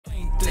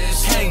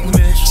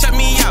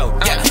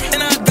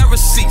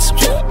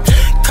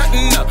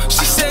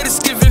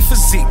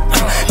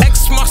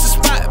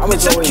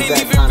was always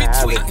that kind of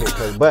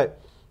advocate. But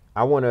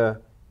I want to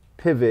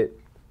pivot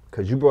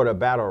because you brought up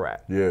battle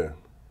rap. Yeah.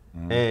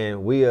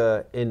 And we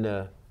are in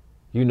the,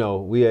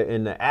 we are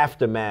in the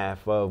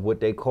aftermath of what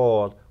they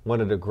call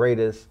one of the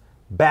greatest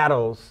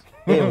battles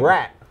in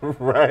rap.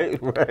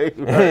 Right.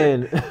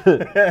 And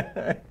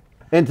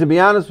and to be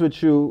honest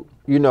with you,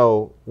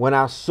 when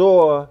I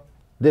saw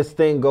this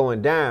thing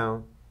going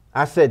down,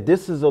 I said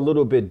this is a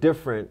little bit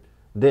different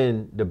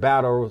than the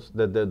battles,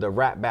 the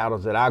rap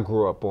battles that I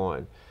grew up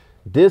on.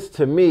 This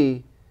to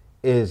me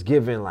is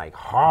giving like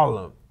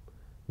Harlem.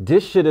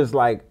 This shit is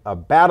like a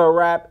battle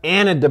rap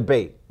and a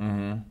debate.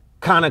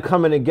 Kind of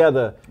coming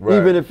together,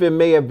 even if it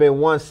may have been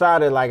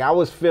one-sided. Like I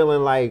was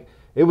feeling like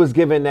it was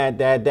giving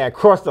that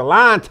cross the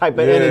line type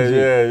of energy.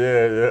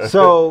 Yeah.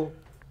 So,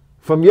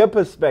 from your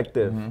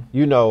perspective,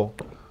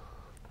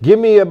 give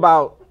me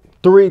about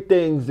 3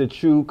 things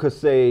that you could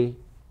say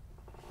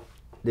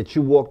that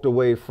you walked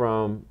away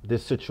from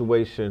this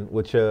situation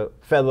with your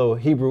fellow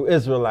Hebrew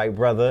Israelite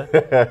brother,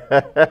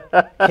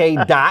 K.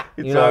 Dot.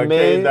 You know what I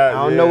mean? I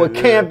don't know what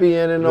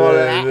Campion and all of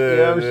that. You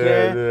know what I'm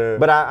saying? Yeah.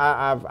 But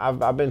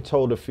I've been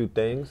told a few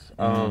things.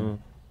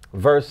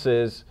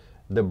 Versus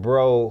the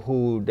bro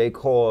who they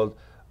called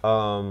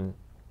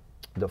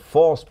the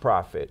false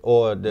prophet,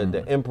 or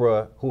the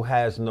emperor who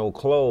has no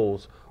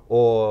clothes,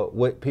 or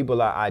what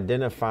people are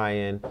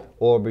identifying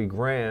Aubrey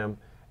Graham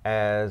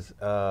as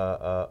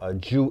a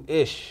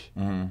Jewish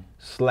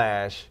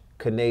 /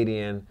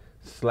 Canadian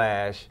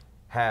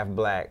 /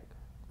 half-black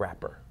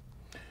rapper.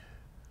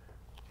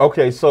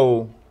 Okay,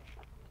 so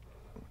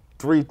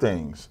 3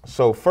 things.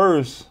 So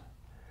first,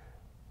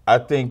 I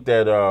think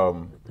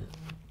that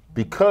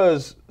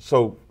because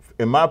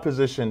in my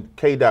position,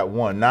 K-Dot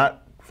won,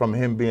 not from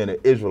him being an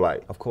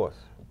Israelite. Of course.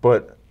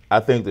 But I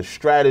think the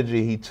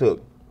strategy he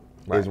took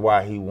is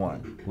why he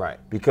won. Right.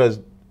 Because,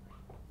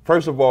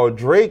 first of all,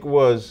 Drake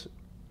was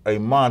a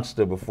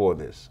monster before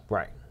this.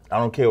 Right. I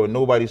don't care what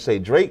nobody say.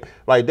 Drake,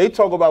 like they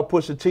talk about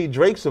Pusha T,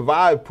 Drake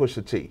survived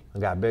Pusha T.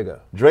 It got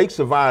bigger. Drake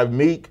survived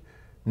Meek.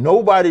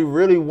 Nobody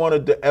really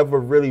wanted to ever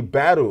really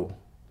battle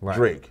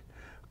Drake.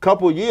 A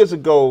couple years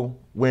ago,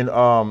 when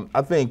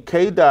I think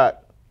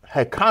K-Dot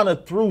had kind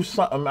of threw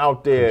something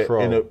out there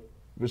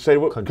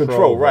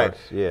Control, right?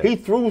 Yeah. He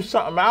threw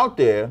something out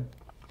there,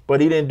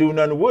 but he didn't do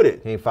nothing with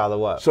it. He didn't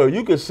follow up. So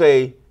you could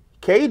say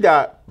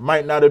K-Dot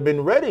might not have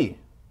been ready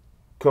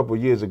a couple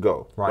years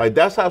ago. Right. Like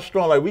that's how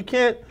strong. Like we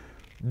can't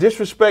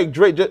disrespect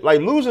Drake. Just,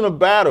 like losing a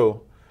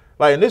battle.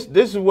 Like and this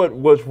is what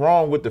was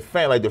wrong with the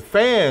fan. Like the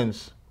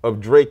fans of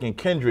Drake and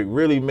Kendrick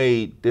really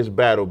made this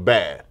battle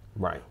bad.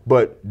 Right.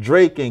 But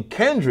Drake and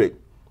Kendrick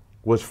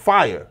was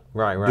fire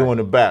during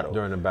the battle.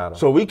 During the battle.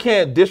 So we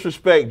can't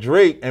disrespect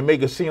Drake and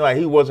make it seem like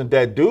he wasn't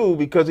that dude,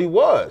 because he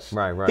was.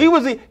 Right. He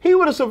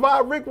would have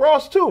survived Rick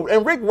Ross too.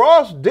 And Rick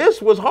Ross,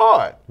 this was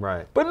hard.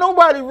 Right. But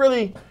nobody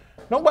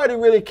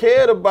really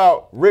cared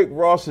about Rick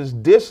Ross's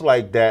diss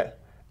like that.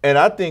 And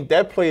I think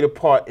that played a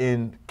part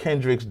in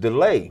Kendrick's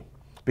delay.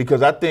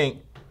 Because I think,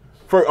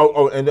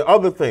 and the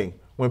other thing,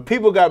 when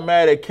people got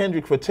mad at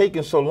Kendrick for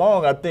taking so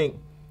long, I think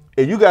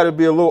you got to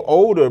be a little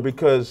older,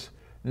 because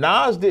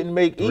Nas didn't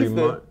make 3 Ether.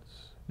 months.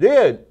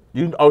 Yeah.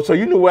 So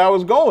you knew where I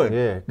was going.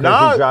 Yeah,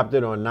 because he dropped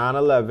it on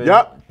 9/11.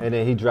 Yep. And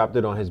then he dropped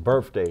it on his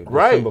birthday,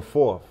 right. December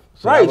 4th.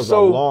 So that was a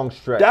long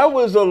stretch. That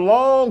was a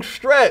long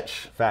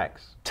stretch.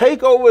 Facts.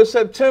 Takeover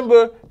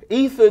September,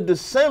 Ether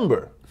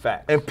December.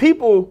 Facts. And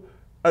people,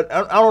 I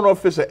don't know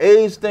if it's an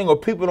age thing or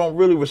people don't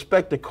really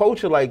respect the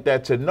culture like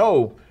that to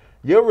know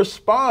your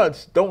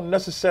response don't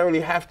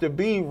necessarily have to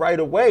be right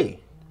away.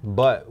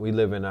 But we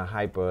live in a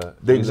hyper.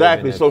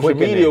 Exactly. Social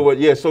media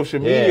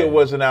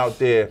wasn't out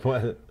there.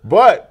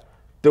 But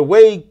the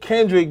way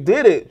Kendrick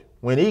did it,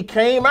 when he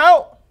came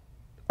out,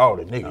 the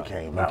nigga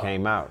came out. He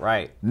came out,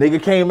 right. Nigga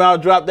came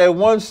out, dropped that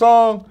one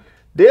song.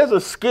 There's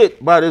a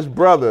skit by this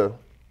brother.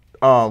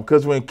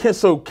 Because when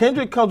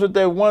Kendrick comes with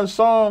that one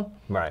song,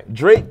 right.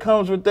 Drake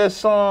comes with that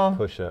song.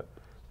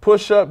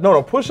 Push Up.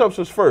 No, Push Ups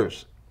was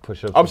first.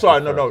 Push Ups. I'm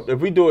sorry, no. If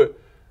we do it.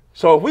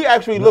 So if we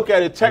actually look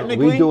at it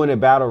technically. We doing it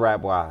battle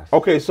rap wise.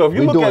 Okay, so if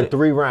you look at it. We doing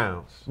 3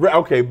 rounds.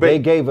 Okay. They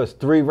gave us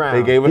 3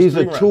 rounds. These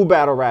are 2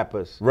 battle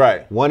rappers.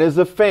 Right. One is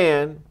a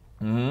fan.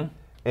 And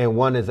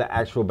one is an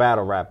actual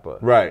battle rapper.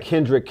 Right.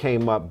 Kendrick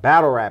came up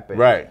battle rapping.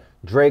 Right.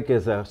 Drake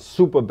is a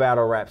super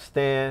battle rap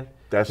stan.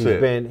 He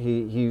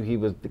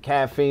was the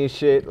caffeine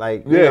shit.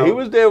 Like he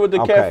was there with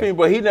the caffeine,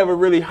 but he never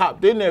really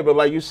hopped in there. But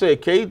like you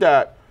said,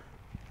 K-Dot,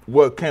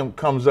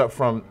 comes up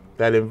from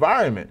that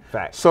environment.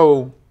 Fact.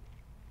 So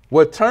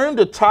what turned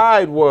the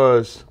tide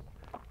was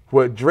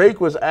what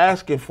Drake was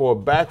asking for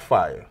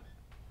backfire.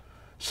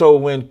 So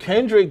when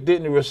Kendrick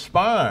didn't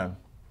respond,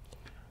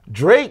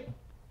 Drake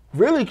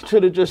really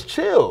should have just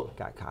chilled.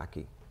 Got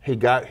cocky.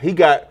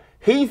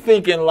 He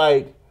thinking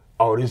like,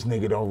 oh, this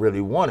nigga don't really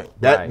want it.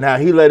 Right. Now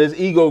he let his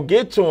ego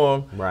get to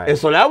him. Right. And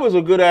so that was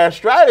a good ass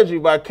strategy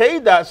by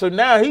K-Dot. So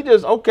now he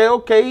just,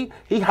 okay.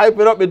 He hype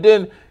it up, and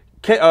then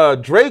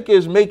Drake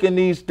is making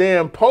these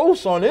damn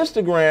posts on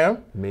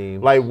Instagram.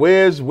 Memes. Like,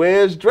 where's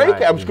Drake?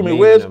 Right. I'm screaming,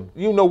 where's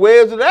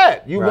it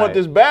at? You want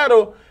this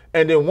battle?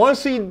 And then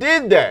once he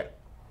did that,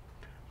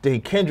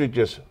 then Kendrick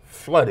just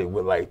flooded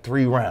with like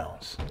 3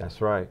 rounds.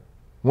 That's right.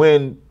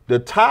 When the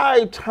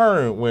tide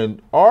turned,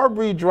 when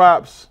Aubrey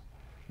drops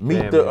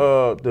Meet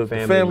the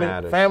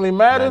Family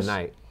Matters, that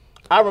night.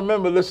 I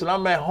remember, listen,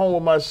 I'm at home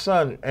with my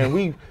son, and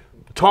we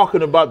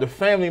talking about the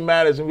Family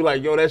Matters, and we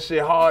like, yo, that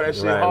shit hard, that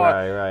shit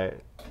hard. Right.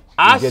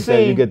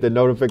 You get the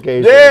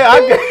notification. Yeah,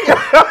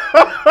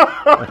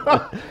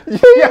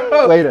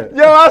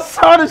 I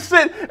saw the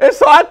shit. And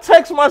so I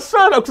text my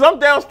son up, because I'm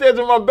downstairs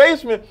in my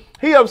basement.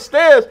 He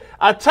upstairs.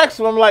 I text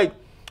him, I'm like,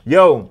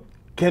 yo,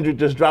 Kendrick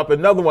just dropped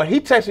another one. He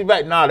texted me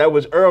back, nah, that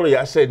was earlier.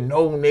 I said,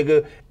 no,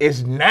 nigga,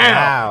 it's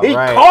now. He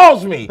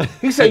calls me.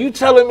 He said, you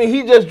telling me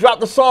he just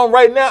dropped the song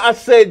right now? I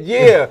said,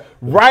 yeah,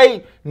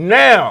 right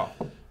now.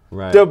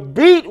 Right. The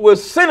beat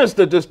was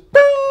sinister, just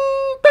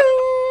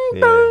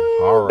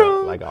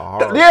horror, like a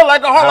horror. Yeah,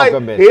 like a horror.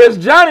 Like, here's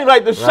Johnny,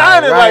 like the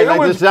Shining. Right, like it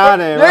was the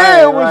Shining.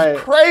 Yeah, it was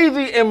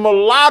crazy and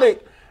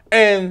melodic,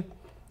 and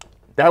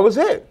that was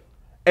it.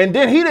 And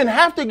then he didn't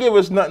have to give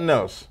us nothing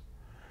else.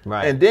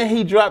 Right. And then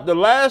he dropped the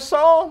last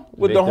song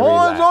with Victory the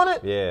horns Lap. on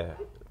it. Yeah.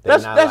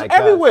 That's like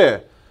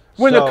everywhere.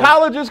 When the So-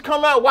 colleges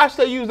come out, watch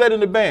they use that in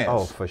the bands.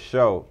 Oh, for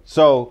sure.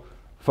 So,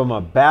 from a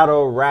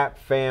battle rap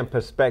fan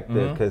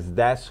perspective, because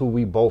that's who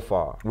we both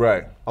are.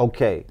 Right.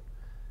 Okay.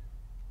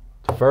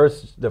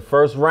 The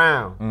first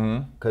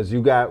round, because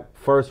you got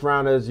first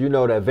rounders, you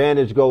know the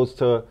advantage goes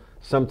to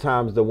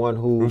sometimes the one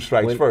who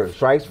strikes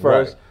first.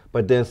 Right.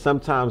 But then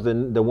sometimes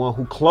the one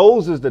who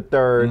closes the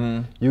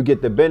third, you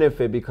get the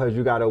benefit because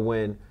you got to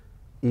win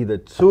either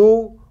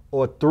 2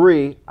 or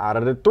 3 out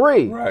of the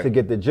 3 to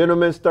get the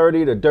gentleman's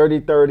 30, the dirty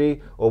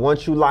 30, or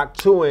once you lock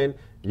 2 in,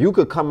 you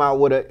could come out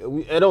with it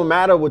don't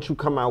matter what you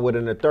come out with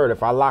in the third.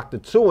 If I lock the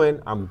 2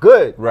 in, I'm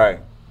good. Right.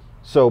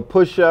 So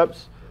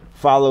push-ups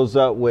follows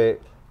up with,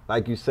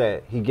 like you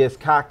said, he gets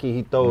cocky,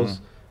 he throws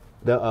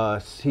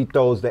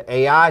the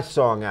AI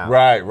song out.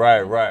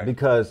 Right.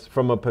 Because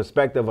from a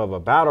perspective of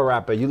a battle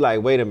rapper, you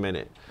like, wait a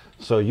minute.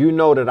 So you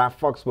know that I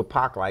fucks with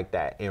Pac like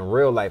that in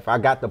real life. I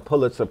got the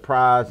Pulitzer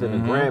Prize and the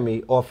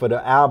Grammy off of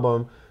the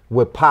album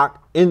with Pac.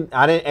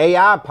 I didn't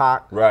AI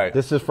Pac. Right.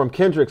 This is from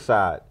Kendrick's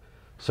side.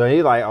 So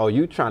he like, oh,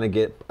 you trying to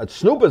get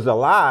Snoop is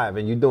alive,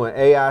 and you doing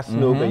AI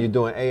Snoop and you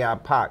doing AI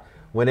Pac.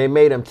 When they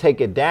made him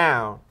take it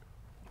down,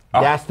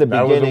 that's the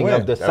beginning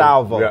of the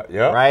salvo,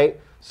 right?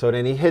 So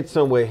then he hits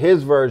him with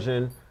his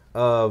version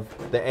of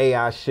the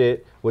AI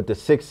shit with the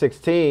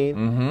 616,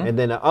 and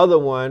then the other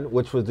one,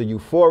 which was the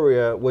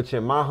Euphoria, which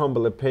in my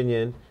humble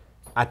opinion,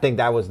 I think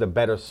that was the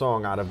better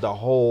song out of the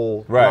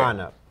whole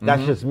lineup.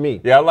 That's just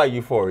me. Yeah, I like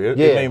Euphoria. It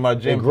made my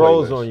gym it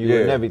grows playlist. on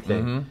you and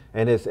everything,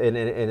 and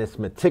it's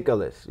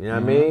meticulous. You know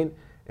what I mean?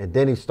 And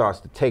then he starts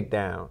to take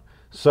down.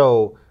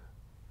 So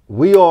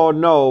we all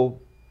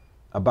know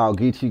about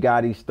Geechee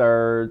Gotti's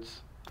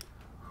thirds.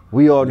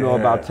 We all know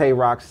about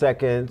Tazaryach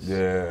seconds.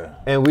 Yeah.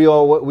 And we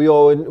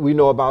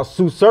know about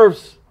Sue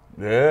Surf's.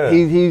 Yeah.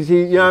 He's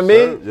you know what I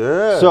mean?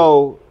 Yeah.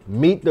 So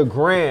Meet the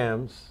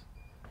Grams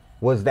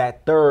was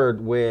that third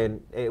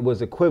when it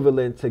was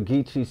equivalent to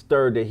Geechee's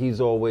third that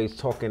he's always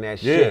talking that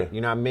shit.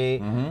 You know what I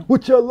mean?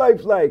 What's your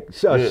life like?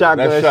 Shotgun.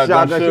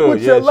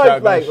 What's your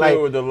life like?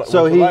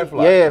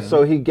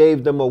 So he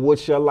gave them a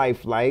what's your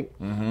life like?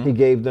 He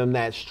gave them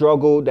that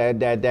struggle,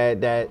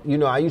 that you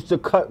know, I used to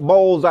cut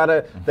bowls out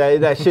of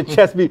that shit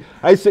chest me.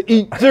 I used to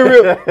eat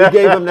cereal. He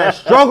gave them that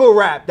struggle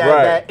rap,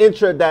 that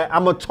intro, that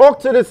I'm gonna talk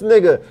to this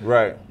nigga.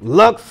 Right.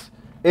 Lux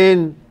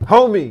in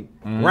Homie.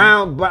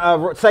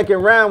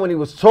 Second round when he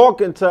was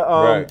talking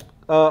to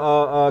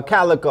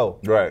Calico.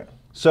 Right.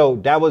 So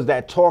that was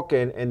that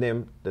talking, and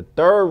then the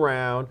third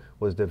round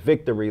was the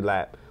victory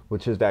lap,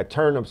 which is that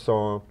turn-up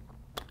song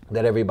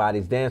that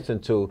everybody's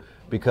dancing to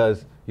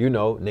because, you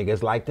know,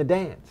 niggas like to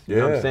dance. You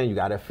know what I'm saying? You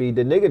gotta feed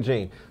the nigga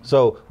gene.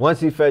 So once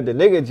he fed the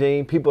nigga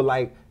gene, people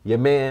like your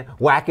man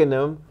whacking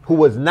them, who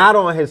was not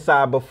on his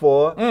side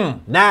before.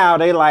 Now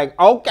they like,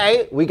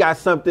 okay, we got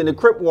something to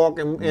crip walk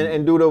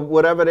and do the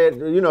whatever that,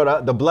 you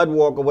know, the blood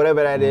walk or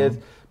whatever that is,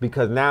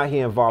 because now he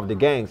involved the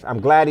gangs. I'm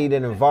glad he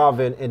didn't involve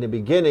in the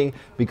beginning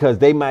because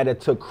they might have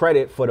took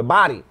credit for the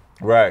body.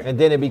 Right. And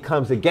then it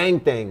becomes a gang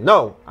thing.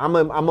 No, I'm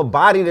a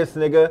body this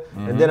nigga,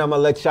 and then I'm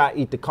gonna let y'all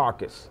eat the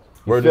carcass.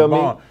 You feel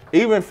me?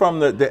 Even from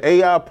the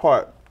AI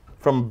part,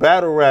 from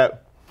battle rap,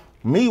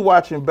 me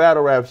watching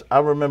battle raps, I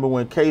remember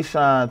when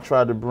K-Shine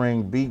tried to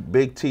bring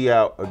Big T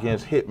out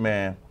against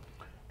Hitman,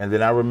 and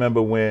then I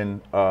remember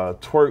when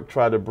Twerk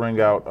tried to bring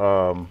out,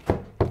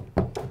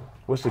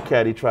 what's the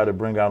cat he tried to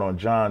bring out on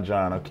John?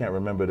 I can't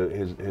remember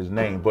his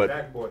name,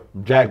 but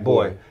Jack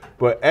Boy.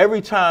 But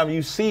every time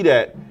you see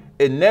that,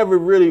 it never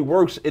really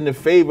works in the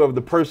favor of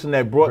the person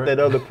that brought that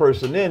other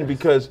person in,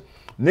 because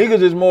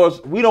niggas is more,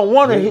 we don't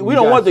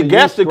want the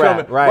guest to come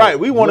in. Right.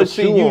 We want to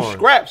see you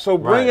scrap. So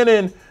bringing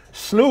in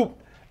Snoop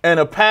and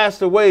a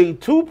passed away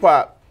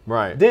Tupac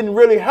didn't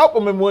really help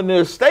him. And when the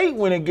estate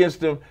went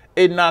against him,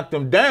 it knocked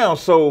him down.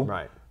 So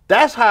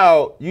that's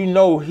how you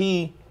know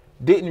he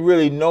didn't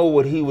really know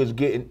what he was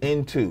getting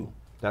into.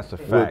 That's a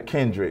fact. With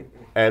Kendrick.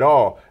 at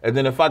all. And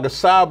then if I could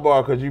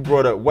sidebar, because you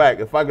brought up whack,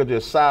 if I could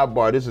just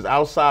sidebar, this is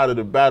outside of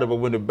the battle, but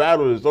when the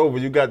battle is over,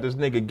 you got this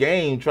nigga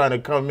Game trying to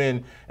come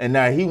in, and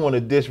now he want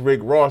to diss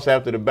Rick Ross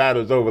after the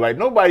battle's over. Like,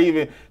 nobody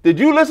even, did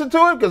you listen to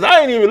it? Because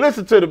I ain't even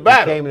listen to the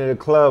battle. He came into the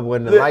club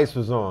when the lights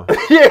was on.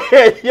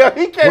 Yeah,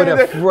 he came in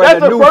there.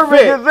 That's a new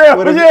perfect fit.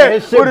 example. With Yeah,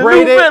 with a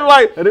new fit,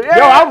 like,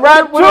 yo, I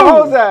rap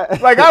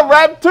too. Like, I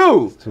rap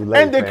too.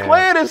 Late, and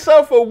declared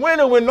itself a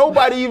winner when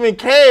nobody even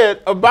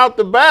cared about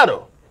the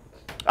battle.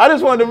 I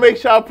just wanted to make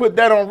sure I put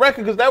that on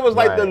record because that was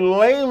like the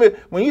lamest.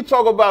 When you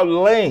talk about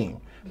lame,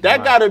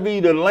 that got to be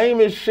the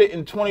lamest shit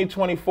in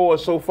 2024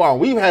 so far.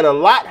 We've had a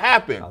lot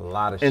happen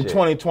in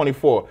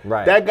 2024.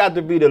 Right. That got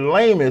to be the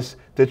lamest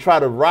to try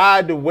to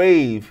ride the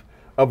wave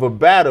of a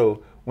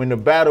battle when the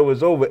battle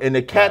was over. And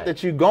the cat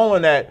that you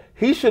going at,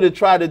 he should have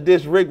tried to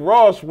diss Rick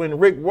Ross when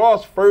Rick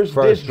Ross first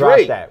dissed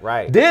Drake. That,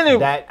 right. Then it,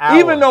 that hour,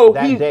 even though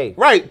that day.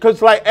 Right,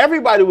 because like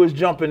everybody was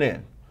jumping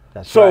in.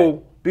 That's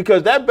so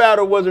because that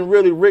battle wasn't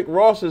really Rick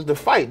Ross's the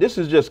fight. This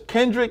is just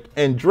Kendrick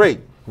and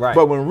Drake. Right.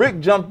 But when Rick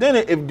jumped in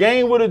it, if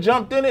Game would have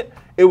jumped in it,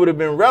 it would have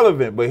been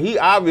relevant. But he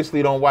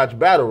obviously don't watch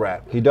battle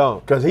rap. He don't.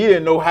 Because he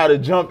didn't know how to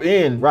jump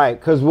in. Right,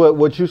 because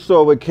what you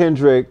saw with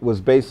Kendrick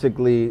was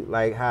basically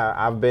like how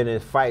I've been in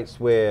fights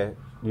where,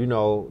 you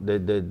know,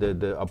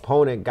 the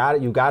opponent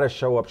you got to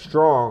show up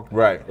strong.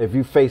 Right. If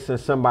you facing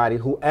somebody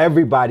who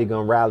everybody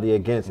gonna rally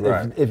against.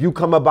 Right. If you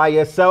come up by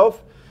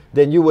yourself,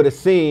 then you would have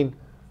seen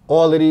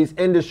all of these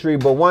industry.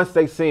 But once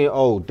they seen,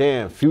 oh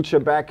damn, Future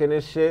back in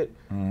this shit.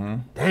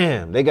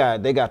 Damn, they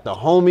got the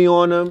homie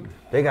on them.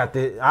 They got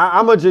the.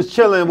 I'ma just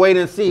chill and wait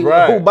and see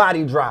who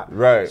body drop.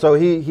 Right. So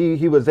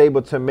he was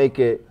able to make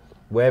it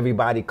where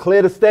everybody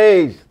clear the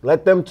stage,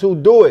 let them two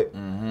do it.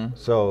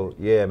 So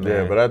yeah,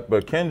 man. Yeah,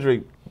 but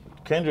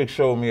Kendrick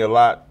showed me a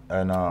lot.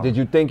 And did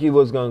you think he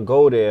was gonna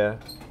go there?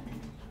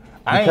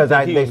 Because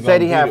they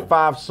said he had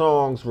 5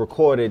 songs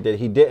recorded that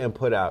he didn't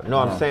put out. No,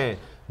 I'm saying,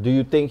 do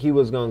you think he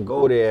was gonna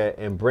go there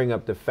and bring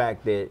up the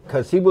fact that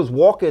because he was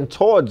walking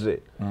towards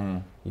it?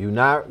 You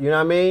know what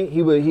I mean?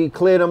 He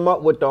cleared him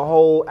up with the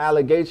whole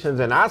allegations,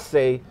 and I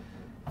say,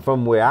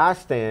 from where I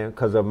stand,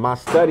 because of my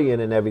studying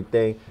and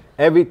everything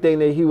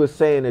that he was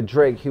saying to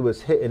Drake, he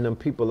was hitting them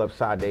people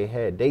upside their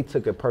head. They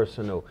took it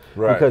personal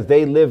because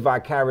they live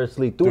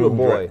vicariously through the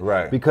boy.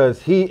 Right.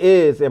 Because he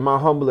is, in my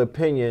humble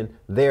opinion,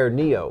 their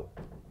Neo.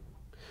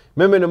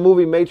 Remember in the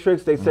movie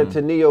Matrix, they said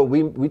to Neo,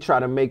 we try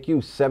to make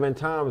you 7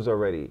 times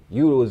already.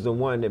 You was the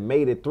one that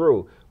made it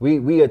through.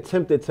 We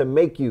attempted to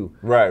make you.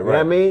 Right. You know what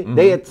I mean?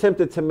 They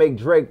attempted to make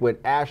Drake with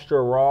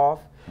Astra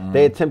Roth.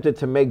 They attempted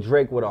to make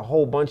Drake with a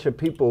whole bunch of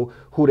people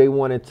who they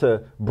wanted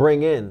to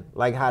bring in,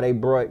 like how they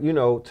brought, you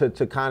know,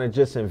 to kind of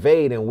just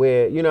invade and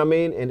where, you know what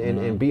I mean?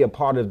 And be a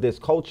part of this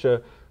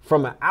culture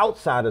from an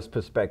outsider's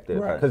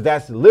perspective. Because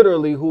that's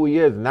literally who he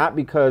is, not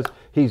because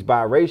he's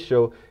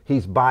biracial,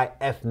 he's by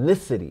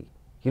ethnicity.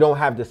 He don't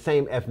have the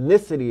same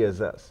ethnicity as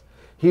us.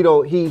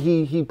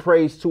 He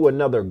prays to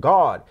another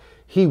God.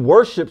 He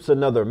worships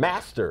another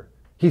master.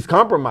 He's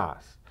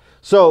compromised.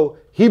 So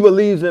he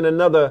believes in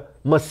another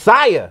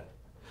Messiah.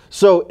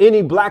 So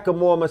any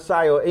Blackamoor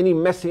Messiah or any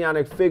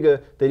messianic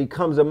figure that he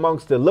comes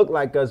amongst that look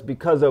like us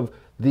because of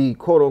the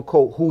quote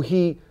unquote who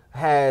he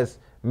has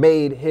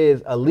made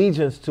his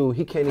allegiance to,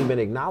 he can't even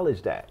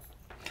acknowledge that.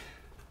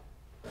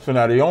 So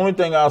now the only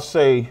thing I'll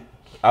say,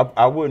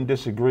 I wouldn't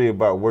disagree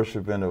about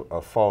worshiping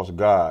a false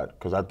god,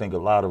 because I think a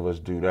lot of us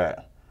do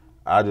that.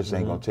 I just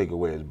ain't gonna take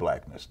away his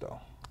blackness though.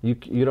 You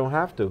don't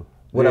have to.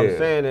 What I'm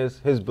saying is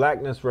his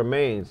blackness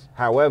remains.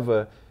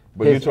 However,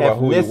 but his you're talking about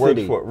who he works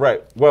ethnicity. for,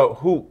 right? Well,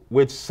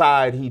 which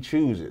side he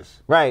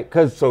chooses, right?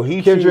 Because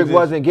he Kendrick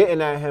wasn't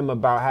getting at him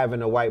about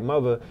having a white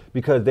mother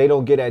because they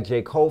don't get at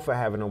J. Cole for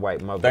having a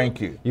white mother.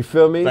 Thank you. You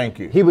feel me? Thank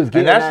you. He was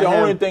getting and that's at the him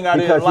only thing I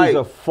because didn't like. He's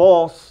a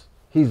false.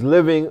 He's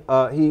living.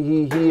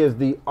 He is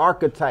the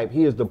archetype.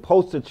 He is the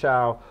poster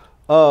child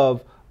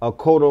of a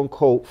quote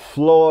unquote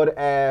flawed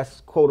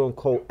ass quote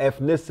unquote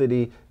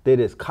ethnicity that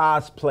is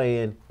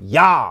cosplaying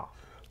Yah.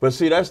 But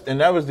see,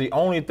 that was the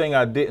only thing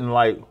I didn't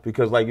like,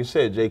 because like you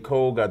said, J.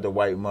 Cole got the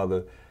white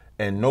mother,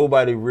 and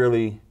nobody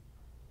really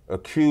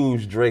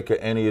accused Drake of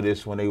any of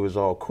this when they was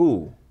all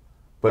cool.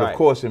 But of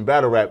course, in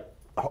battle rap,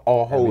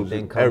 all hoes,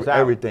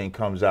 everything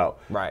comes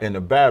out in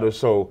the battle.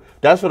 So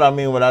that's what I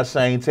mean when I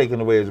say he ain't taking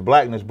away his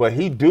blackness, but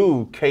he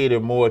do cater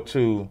more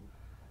to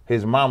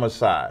his mama's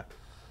side,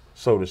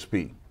 so to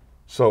speak.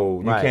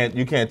 So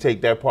you can't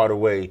take that part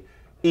away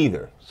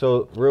either.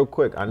 So real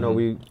quick, I know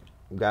we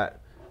got.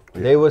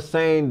 They were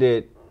saying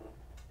that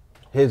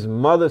his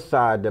mother's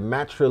side, the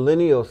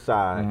matrilineal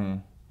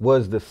side,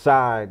 was the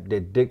side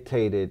that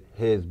dictated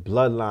his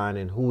bloodline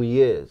and who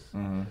he is.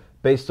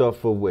 Based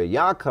off of where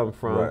y'all come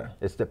from,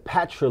 it's the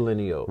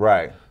patrilineal.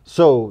 Right.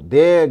 So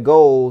there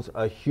goes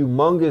a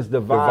humongous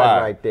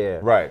divide right there.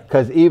 Right.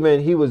 Because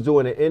even he was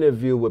doing an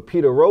interview with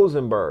Peter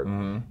Rosenberg.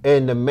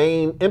 And the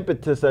main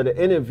impetus of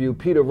the interview,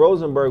 Peter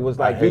Rosenberg was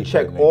like, you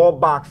check all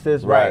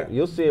boxes. Right.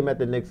 You'll see him at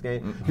the Knicks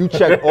game. You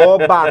check all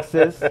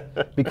boxes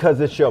because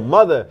it's your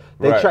mother.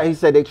 He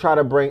said they try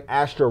to bring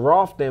Asher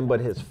Roth in, but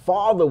his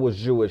father was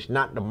Jewish,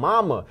 not the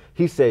mama.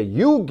 He said,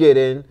 you get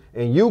in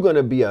and you're going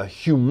to be a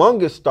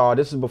humongous star.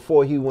 This is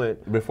before he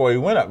went. Before he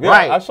went up. Yeah,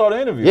 right. I saw the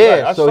interview.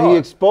 Yeah, right, so he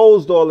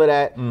exposed all of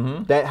that,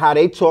 that how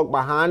they talk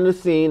behind the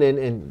scene,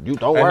 and you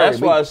don't worry. And that's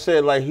why I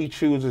said, like, he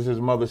chooses his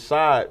mother's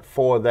side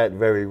for that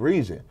very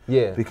reason.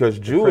 Yeah. Because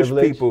Jewish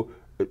people,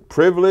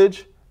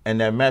 privilege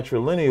and that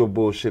matrilineal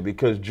bullshit,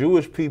 because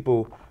Jewish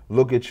people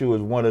look at you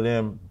as one of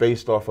them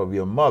based off of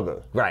your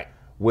mother. Right.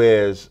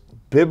 Whereas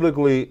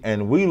biblically,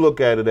 and we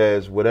look at it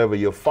as whatever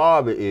your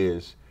father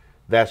is,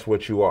 that's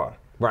what you are.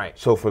 Right.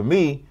 So for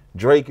me,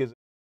 Drake is,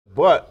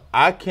 but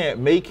I can't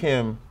make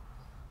him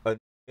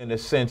in the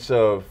sense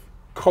of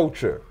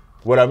culture.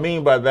 What I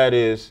mean by that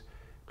is,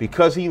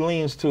 because he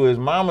leans to his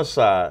mama's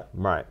side,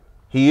 right?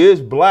 He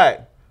is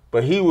black,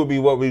 but he would be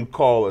what we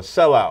call a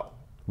sellout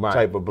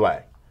type of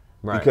black,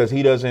 because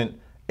he doesn't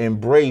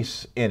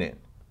embrace in it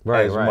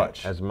as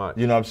much.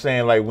 You know what I'm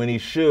saying? Like when he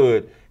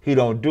should, he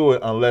don't do it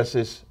unless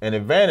it's an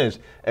advantage.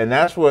 And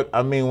that's what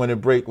I mean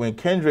when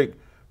Kendrick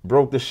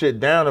broke the shit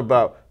down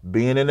about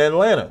being in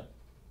Atlanta.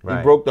 He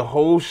broke the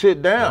whole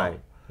shit down.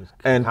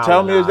 And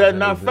tell me, is that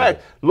not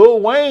fact? Lil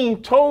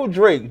Wayne told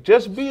Drake,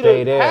 just be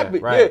happy.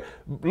 Yeah.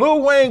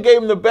 Lil Wayne gave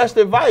him the best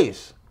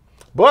advice.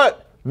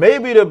 But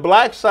maybe the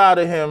black side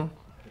of him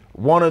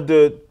wanted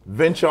to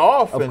venture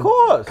off and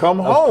come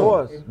home.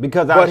 Of course.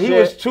 But he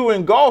was too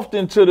engulfed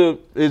into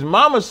his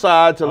mama's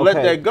side to let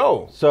that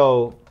go.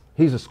 So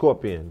he's a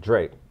Scorpion,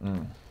 Drake.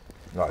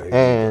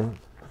 And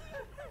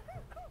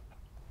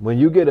when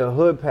you get a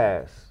hood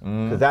pass,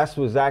 because that's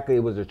exactly,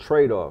 it was a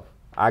trade-off.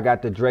 I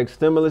got the Drake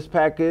stimulus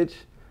package.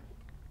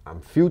 I'm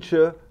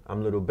Future.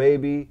 I'm Little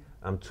Baby.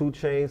 I'm 2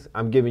 Chainz.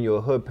 I'm giving you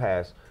a hood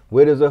pass.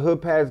 Where does a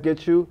hood pass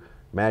get you?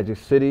 Magic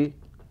City,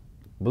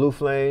 Blue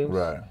Flames.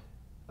 Right.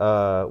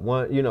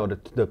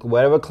 The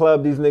whatever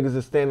club these niggas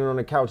are standing on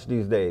the couch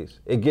these days.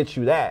 It gets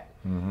you that.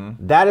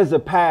 That is a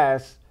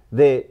pass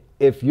that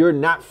if you're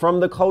not from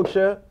the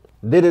culture,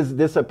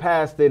 this a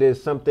pass that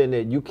is something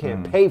that you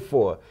can't pay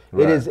for.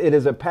 It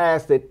is a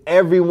pass that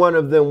every one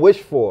of them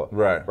wish for.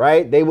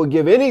 Right. They would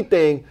give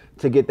anything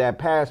to get that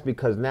pass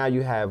because now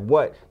you have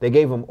what? They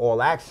gave him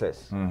all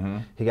access.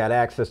 He got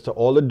access to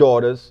all the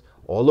daughters,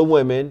 all the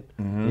women,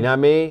 you know what I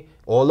mean?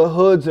 All the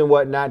hoods and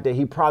whatnot that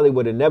he probably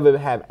would have never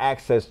have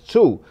access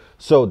to.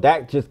 So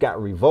that just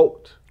got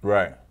revoked.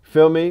 Right.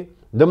 Feel me?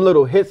 Them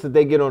little hits that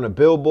they get on a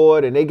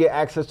billboard and they get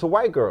access to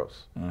white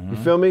girls. You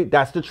feel me?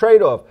 That's the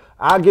trade-off.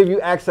 I'll give you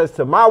access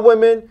to my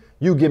women,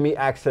 you give me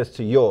access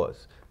to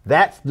yours.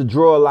 That's the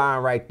draw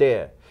line right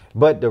there.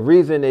 But the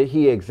reason that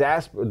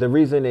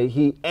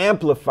he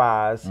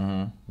amplifies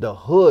the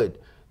hood,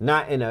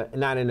 not in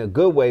a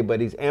good way,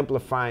 but he's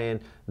amplifying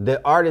the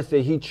artists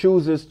that he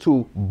chooses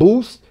to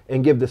boost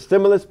and give the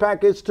stimulus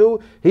package to.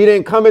 He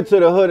didn't come into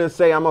the hood and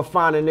say, I'm gonna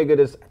find a nigga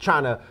that's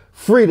trying to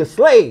free the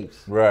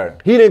slaves.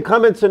 Right. He didn't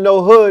come into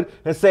no hood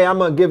and say, I'm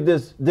gonna give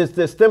this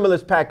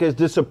stimulus package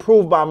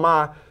disapproved by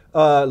my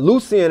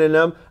Lucian and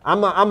them.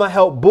 I'm gonna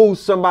help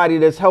boost somebody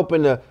that's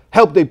helping to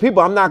help their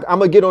people. I'm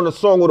gonna get on a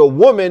song with a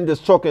woman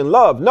that's talking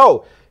love.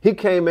 No, he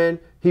came in,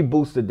 he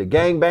boosted the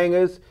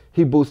gangbangers,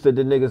 he boosted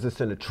the niggas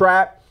that's in the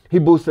trap, he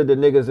boosted the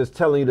niggas that's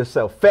telling you to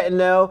sell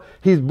fentanyl,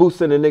 he's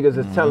boosting the niggas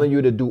that's telling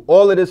you to do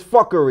all of this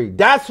fuckery.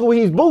 That's who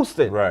he's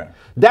boosting. Right.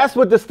 That's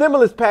what the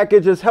stimulus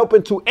package is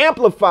helping to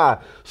amplify.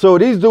 So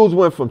these dudes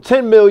went from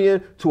 10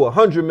 million to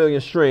 100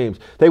 million streams.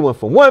 They went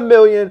from 1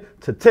 million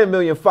to 10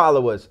 million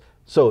followers.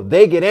 So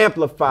they get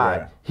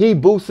amplified. Right. He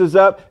boosts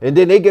up, and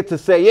then they get to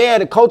say, yeah,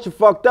 the culture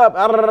fucked up.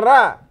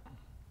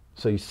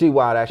 So you see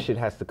why that shit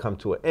has to come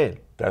to an end.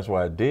 That's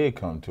why it did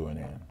come to an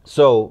end.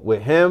 So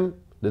with him,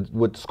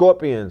 with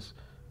Scorpions,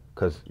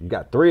 because you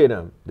got 3 of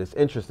them that's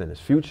interesting. It's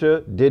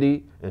Future,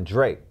 Diddy, and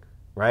Drake,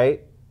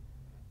 right?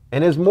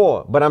 And there's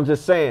more, but I'm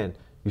just saying,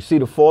 you see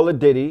the fall of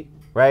Diddy,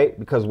 right?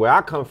 Because where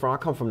I come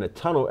from the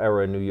tunnel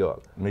era in New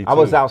York. Me too. I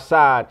was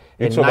outside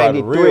in 93. About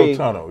the real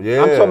tunnel.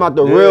 Yeah. I'm talking about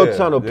the real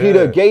tunnel. Yeah.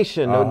 Peter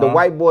Gation, the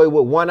white boy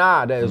with one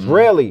eye, the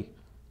Israeli,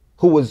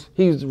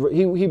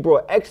 he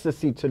brought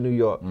ecstasy to New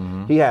York.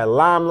 He had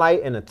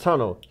limelight in a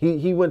tunnel.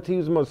 He went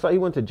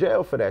to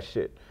jail for that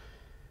shit.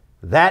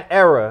 That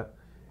era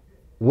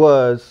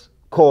was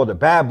called the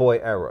bad boy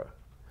era.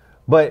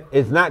 But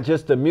it's not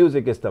just the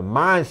music, it's the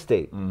mind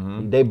state.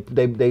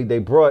 They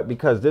brought,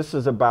 because this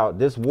is about,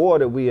 this war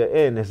that we are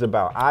in is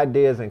about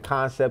ideas and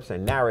concepts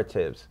and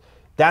narratives.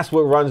 That's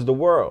what runs the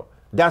world.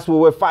 That's what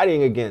we're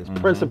fighting against,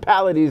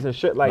 principalities and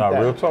shit like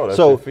that. Real talk, that's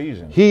so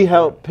Ephesians. he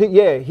helped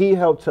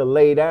to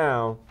lay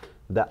down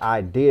the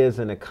ideas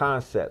and the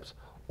concepts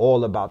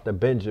all about the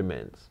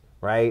Benjamins,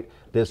 right?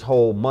 This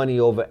whole money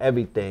over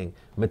everything,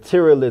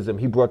 materialism.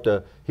 He brought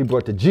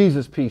the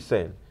Jesus piece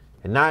in.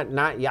 And not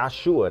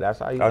Yahshua, that's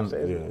how you say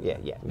it.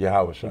 Yeah.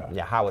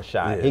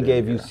 Yahweh He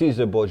gave you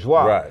Caesar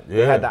Bourgeois. Right.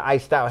 They had the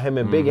iced out, him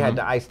and Biggie had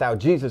the iced out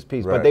Jesus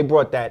piece, but they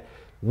brought that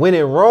win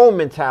in Rome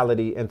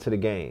mentality into the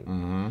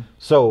game.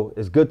 So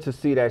it's good to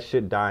see that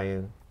shit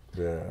dying.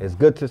 Yeah. It's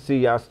good to see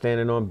y'all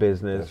standing on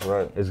business. That's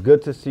right. It's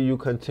good to see you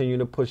continue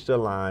to push the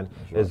line.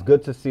 It's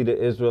good to see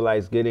the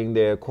Israelites getting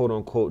their quote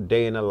unquote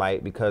day in the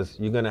light, because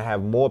you're gonna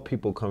have more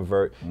people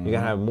convert. You're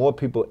gonna have more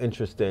people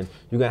interested.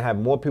 You're gonna have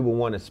more people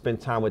want to spend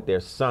time with their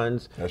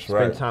sons,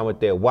 spend time with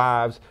their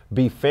wives,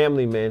 be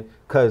family men.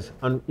 Because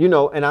you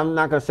know, and I'm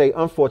not gonna say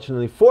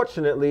unfortunately,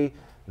 fortunately,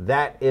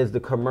 that is the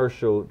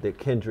commercial that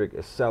Kendrick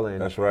is selling.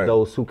 That's right.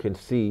 Those who can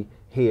see,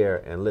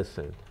 hear, and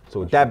listen. So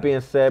with that being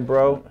said,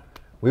 bro.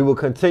 We will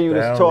continue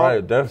this talk.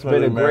 Right,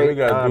 definitely, it's been a great we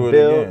gotta do it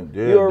build. again.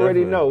 Yeah, you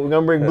already know. We're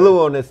going to bring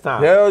Blue on this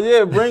time. Hell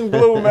yeah, bring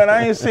Blue, man.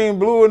 I ain't seen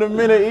Blue in a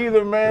minute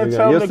either, man.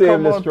 Tell him to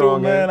come on through,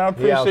 man. I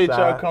appreciate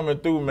y'all coming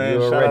through,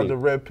 man. Shout out to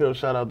Red Pill.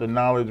 Shout out to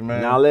Knowledge,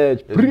 man.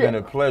 Knowledge. It's been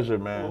a pleasure,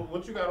 man.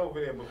 What you got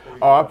over there before you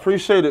Oh, I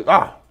appreciate it.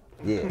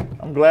 Yeah.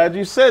 I'm glad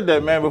you said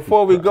that, man.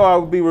 Before we go, I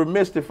would be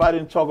remiss if I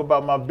didn't talk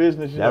about my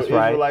business. You know,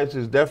 Israelites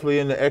is definitely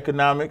in the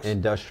economics.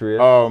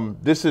 Industrial.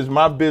 This is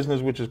my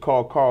business, which is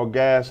called Carl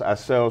Gas. I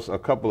sell a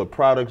couple of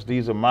products.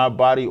 These are my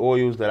body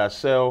oils that I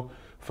sell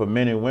for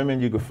men and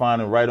women. You can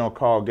find them right on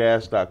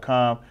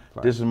carlgas.com.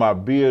 This is my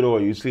beard oil.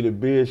 You see the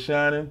beard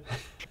shining?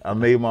 I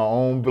made my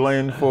own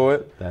blend for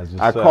it.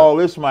 I call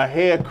this my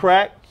hair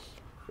crack.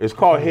 It's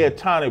called hair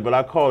tonic, but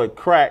I call it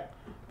crack.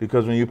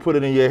 Because when you put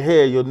it in your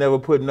hair, you'll never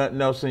put nothing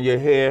else in your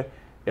hair.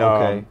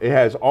 It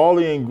has all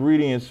the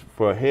ingredients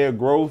for hair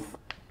growth.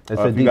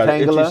 It's a if you got an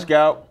detangler. itchy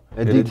scalp,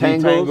 it'll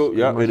detangle.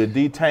 Yep, it'll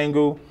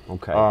detangle.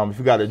 Okay. If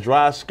you got a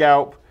dry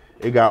scalp,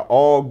 it got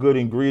all good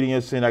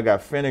ingredients in. I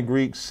got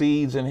fenugreek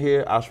seeds in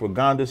here,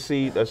 ashwagandha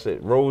seed. That's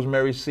it.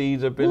 Rosemary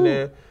seeds up in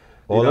there.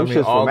 All them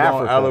shit's from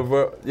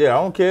Africa. Yeah,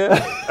 I don't care.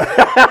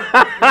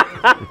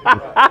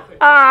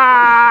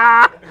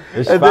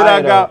 And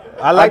then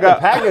I like the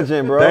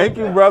packaging, bro. Thank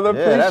you, brother.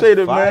 Appreciate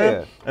it,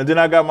 man. And then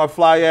I got my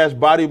fly ass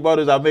body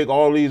butters. I make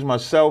all these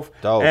myself.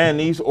 Dope. And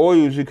these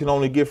oils you can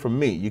only get from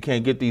me. You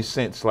can't get these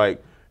scents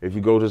like if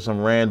you go to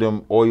some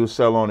random oil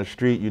seller on the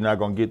street, you're not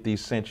gonna get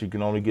these scents. You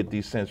can only get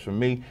these scents from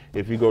me.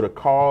 If you go to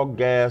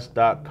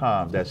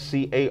carlgas.com, that's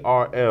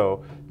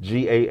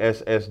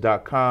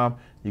CARLGASS.com.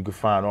 You can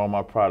find all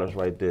my products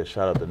right there.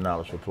 Shout out to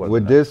Knowledge for plugging.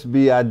 Would this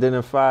be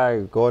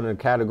identified going in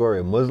the category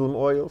of Muslim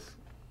oils?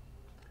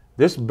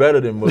 This is better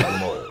than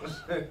Muslim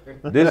oils.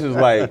 This is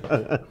like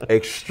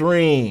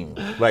extreme,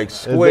 like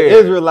square. It's the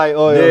Israelite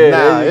oils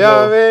now. You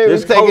know what I mean?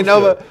 This taking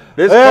over.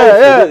 This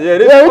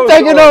we're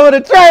taking over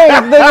the trains,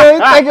 nigga.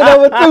 We're taking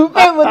over 2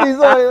 with these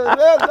oils.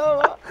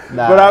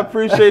 But I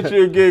appreciate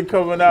you again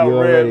coming out,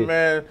 Red,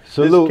 man.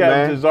 Salute, this is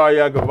man. Captain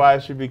Tazaryach of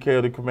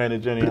ISUBK, the Commander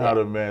Jenny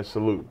Hunter, man.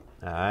 Salute.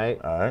 All right.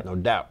 No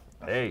doubt.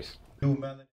 Peace.